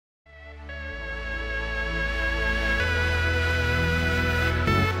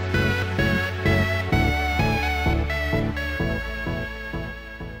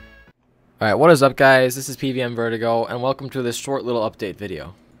Alright, what is up guys? This is PVM Vertigo and welcome to this short little update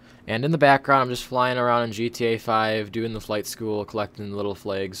video. And in the background I'm just flying around in GTA 5 doing the flight school, collecting little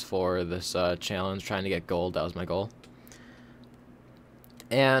flags for this challenge, trying to get gold. That was my goal.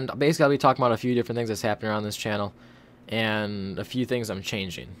 And basically I'll be talking about a few different things that's happening around this channel and a few things I'm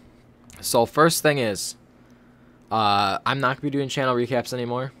changing. So first thing is, I'm not going to be doing channel recaps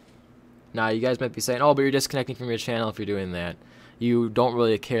anymore. Now you guys might be saying, oh, but you're disconnecting from your channel if you're doing that. You don't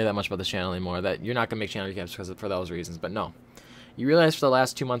really care that much about the channel anymore, that you're not going to make channel recaps for those reasons. But no. You realize for the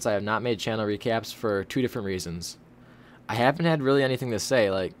last 2 months I have not made channel recaps for two different reasons. I haven't had really anything to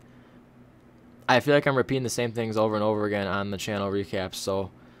say. Like, I feel like I'm repeating the same things over and over again on the channel recaps. So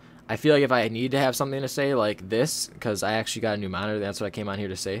I feel like if I need to have something to say like this, because I actually got a new monitor, that's what I came on here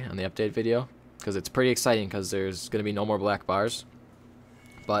to say on the update video. Because it's pretty exciting because there's going to be no more black bars.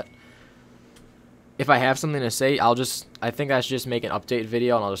 But if I have something to say, I think I should just make an update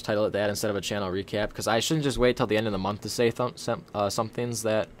video and I'll just title it that instead of a channel recap, because I shouldn't just wait till the end of the month to say some things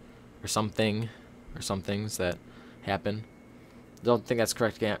that happen. Don't think that's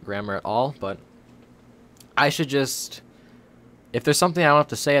correct grammar at all, but I should just, if there's something I don't have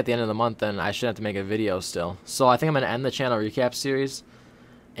to say at the end of the month, then I shouldn't have to make a video still. So I think I'm going to end the channel recap series,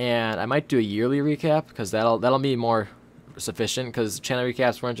 and I might do a yearly recap, because that'll be more sufficient, because channel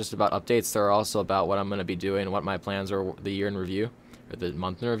recaps weren't just about updates, they're also about what I'm going to be doing, what my plans are, the year in review, or the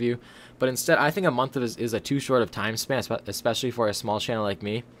month in review. But instead, I think a month is a too short of time span, especially for a small channel like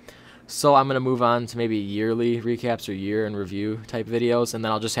me. So I'm going to move on to maybe yearly recaps or year in review type videos, and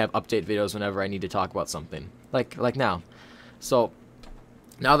then I'll just have update videos whenever I need to talk about something, like now. So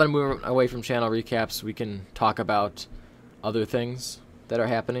now that I'm moving away from channel recaps, we can talk about other things that are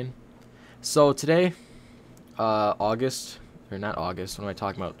happening. So today, August, or not August, what am I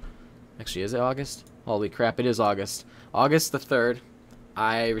talking about? Actually, is it August? Holy crap, it is August. August the 3rd,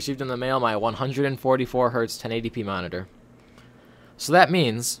 I received in the mail my 144 Hz 1080p monitor. So that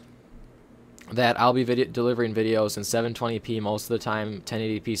means that I'll be delivering videos in 720p most of the time,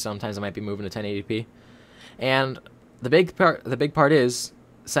 1080p sometimes. I might be moving to 1080p. And the big part is,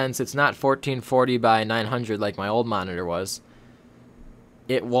 since it's not 1440 by 900 like my old monitor was,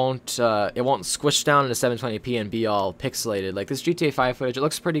 it won't squish down into 720p and be all pixelated. Like this GTA 5 footage, it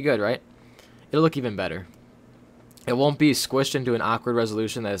looks pretty good, right? It'll look even better. It won't be squished into an awkward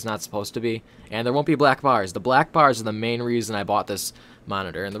resolution that it's not supposed to be, and there won't be black bars. The black bars are the main reason I bought this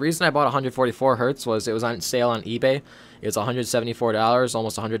monitor, and the reason I bought 144 Hz was it was on sale on eBay. It's $174,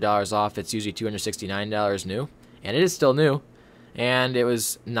 almost $100 off. It's usually $269 new, and it is still new, and it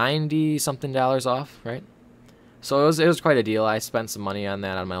was $90 something off, right? So it was quite a deal. I spent some money on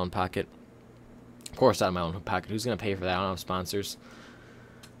that out of my own pocket. Of course, out of my own pocket. Who's going to pay for that? I don't have sponsors.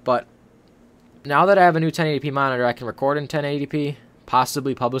 But now that I have a new 1080p monitor, I can record in 1080p,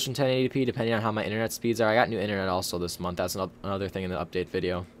 possibly publish in 1080p, depending on how my internet speeds are. I got new internet also this month. That's another thing in the update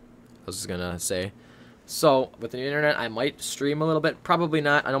video I was going to say. So with the new internet, I might stream a little bit. Probably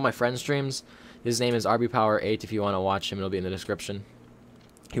not. I know my friend streams. His name is RBPower8. If you want to watch him, it'll be in the description.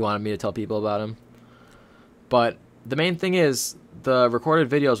 He wanted me to tell people about him. But the main thing is, the recorded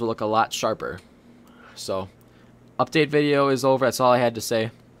videos will look a lot sharper. So, update video is over. That's all I had to say.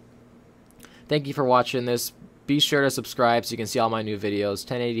 Thank you for watching this. Be sure to subscribe so you can see all my new videos.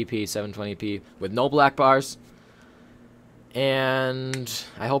 1080p, 720p, with no black bars. And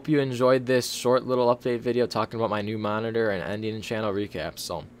I hope you enjoyed this short little update video talking about my new monitor and ending channel recaps.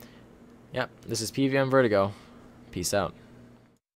 So, yeah, this is PVM Vertigo. Peace out.